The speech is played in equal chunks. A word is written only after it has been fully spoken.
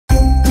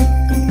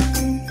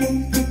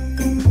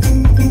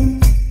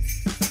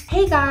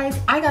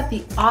I got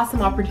the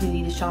awesome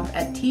opportunity to shop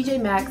at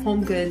TJ Maxx,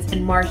 Home Goods,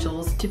 and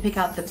Marshalls to pick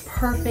out the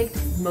perfect,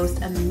 most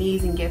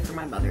amazing gift for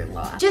my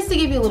mother-in-law. Just to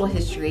give you a little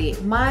history,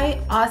 my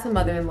awesome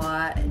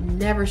mother-in-law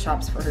never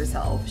shops for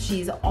herself.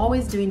 She's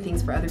always doing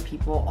things for other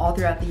people all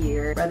throughout the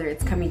year, whether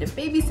it's coming to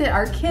babysit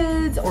our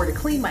kids or to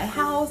clean my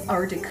house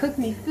or to cook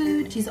me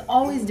food. She's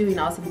always doing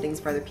awesome things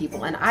for other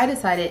people, and I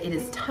decided it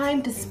is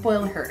time to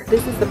spoil her.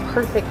 This is the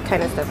perfect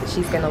kind of stuff that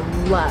she's gonna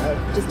love,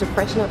 just to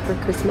freshen up her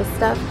Christmas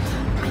stuff.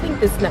 I think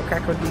this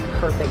nutcracker would be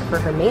perfect for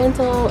her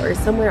mantle or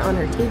somewhere on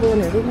her table in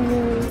her living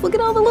room. Look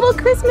at all the little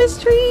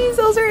Christmas trees.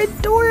 Those are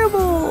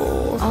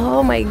adorable.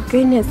 Oh my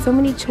goodness, so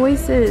many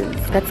choices.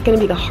 That's gonna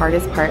be the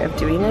hardest part of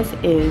doing this,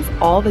 is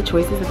all the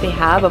choices that they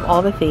have of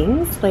all the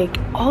things. Like,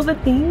 all the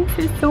things,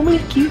 there's so many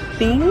cute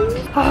things.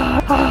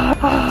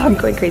 I'm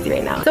going crazy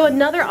right now. So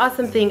another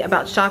awesome thing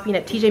about shopping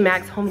at TJ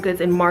Maxx, Home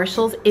Goods, and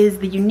Marshalls is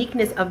the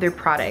uniqueness of their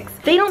products.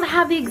 They don't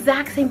have the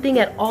exact same thing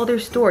at all their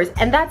stores,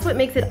 and that's what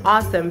makes it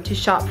awesome to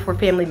shop for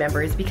family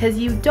members, because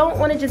you don't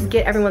want to just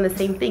get everyone the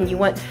same thing. You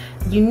want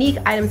unique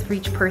items for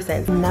each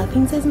person.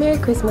 Nothing says Merry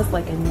Christmas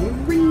like a new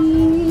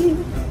wreath.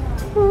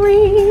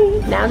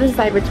 Now to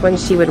decide which one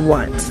she would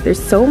want.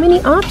 There's so many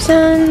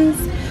options.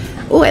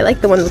 Oh, I like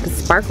the one with the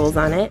sparkles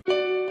on it.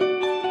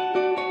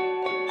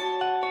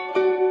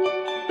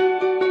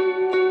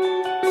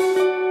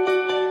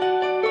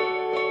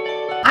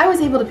 I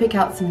was able to pick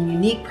out some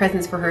unique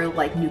presents for her,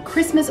 like new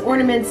Christmas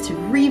ornaments to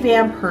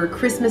revamp her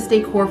Christmas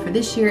decor for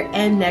this year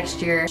and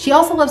next year. She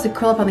also loves to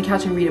curl up on the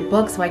couch and read a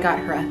book, so I got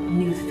her a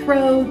new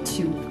throw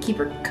to keep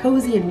her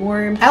cozy and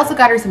warm. I also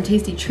got her some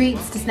tasty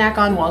treats to snack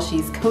on while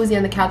she's cozy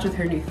on the couch with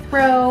her new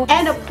throw,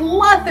 and a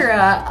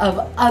plethora of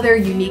other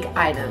unique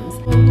items.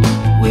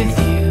 With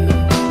you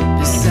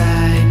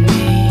beside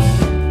me.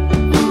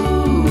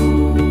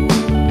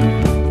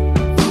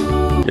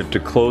 You have to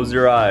close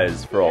your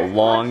eyes for a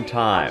long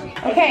time.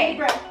 Okay,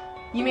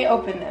 you may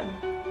open them.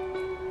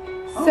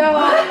 So, okay,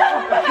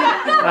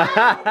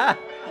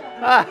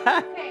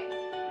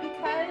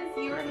 because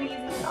you're amazing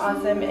and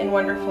awesome and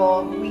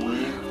wonderful,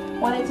 we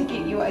wanted to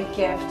get you a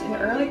gift, an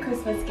early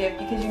Christmas gift,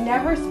 because you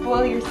never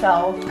spoil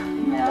yourself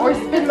or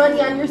spend money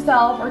on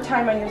yourself or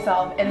time on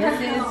yourself, and this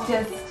is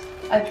just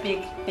a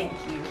big thank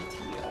you to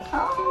you.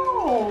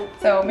 Oh!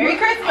 So, Merry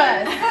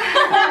Christmas!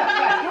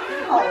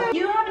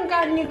 You haven't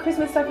gotten new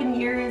Christmas stuff in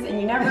years, and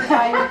you never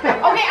buy it. Okay, I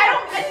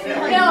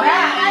didn't know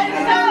that.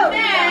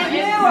 You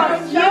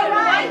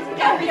like to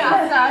get new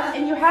stuff,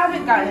 and you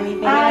haven't gotten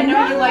anything, and I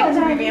know you like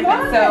to revamp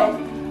it, so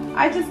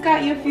I just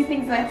got you a few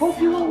things that I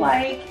hope you will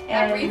like.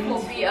 That wreath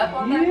will be up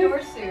on that door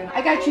soon.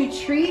 I got you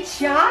treats.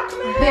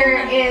 Chocolate.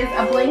 There is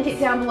a blanket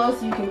down below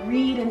so you can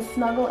read and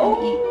snuggle and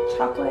eat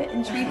chocolate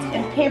and treats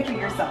and pamper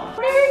yourself.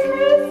 Merry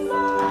Christmas!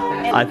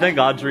 I think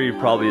Audrey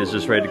probably is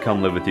just ready to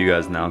come live with you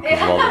guys now because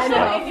of all this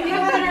stuff. You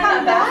want to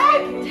come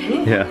back?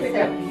 Yeah.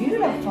 They're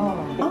beautiful.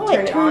 Oh,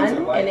 it turns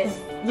on and it's...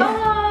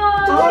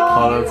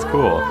 Oh, that's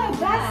cool.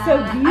 That's so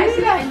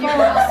beautiful.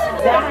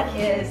 That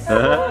is so,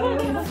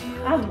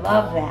 I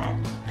love that.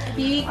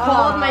 He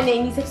called my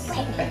name. He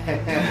said,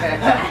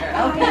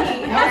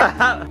 Okay.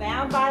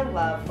 Bound by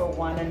love for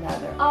one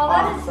another. Oh,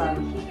 that is so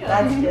Awesome. cute.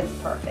 That's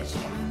just perfect.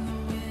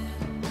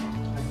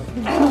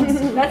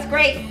 That's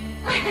great.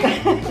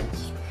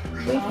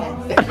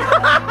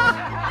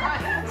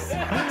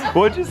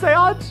 What'd you say,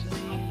 Audrey?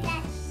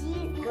 That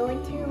she's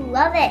going to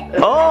love it.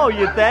 Oh,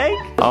 you think?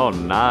 Oh,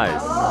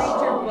 nice.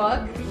 read your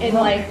book and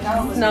like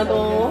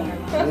snuggle.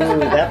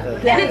 That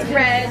And it's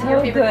red.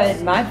 so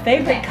good. My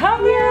favorite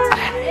color.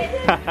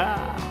 I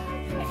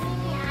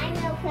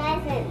know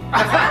presents.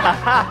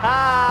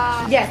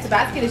 Yes, the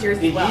basket is yours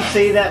as Did well. you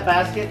see that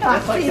basket? I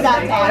see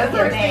that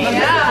basket, man.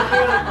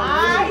 Yeah.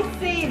 I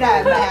see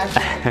that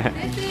basket.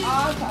 This is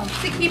awesome.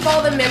 To keep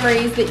all the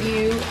memories that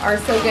you are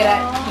so good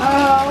at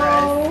keeping for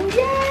us. Oh,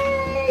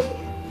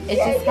 yay! It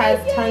just has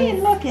Yay.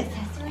 tons. Look at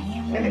this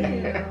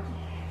family.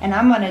 And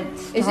I'm gonna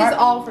start. It's just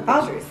all for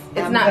Oh, pictures.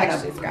 It's I'm not gonna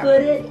actually scrap.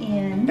 Put it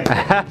in.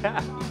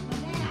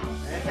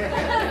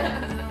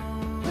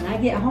 When I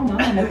get home, I'm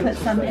gonna put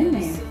some in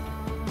there.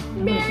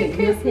 I'm gonna put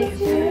your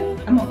picture.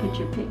 I'm gonna put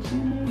your picture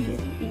in there.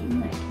 Just eating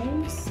that cake.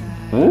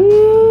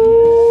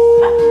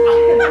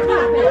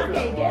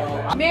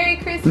 Merry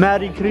Christmas.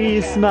 Merry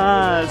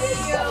Christmas.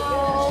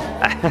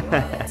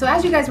 So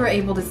as you guys were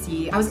able to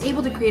see, I was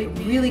able to create a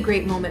really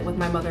great moment with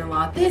my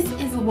mother-in-law. This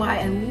is why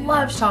I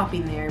love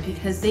shopping there,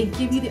 because they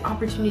give you the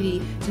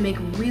opportunity to make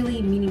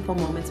really meaningful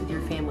moments with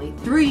your family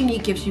through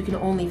unique gifts you can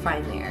only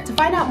find there. To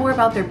find out more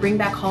about their Bring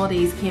Back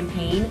Holidays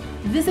campaign,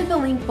 visit the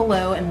link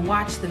below and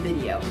watch the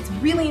video. It's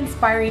really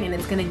inspiring and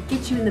it's gonna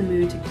get you in the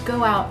mood to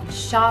go out and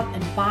shop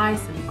and buy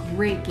some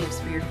great gifts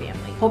for your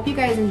family. Hope you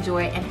guys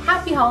enjoy, and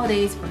happy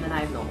holidays from the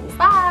Knives Knowles.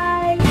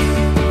 Bye!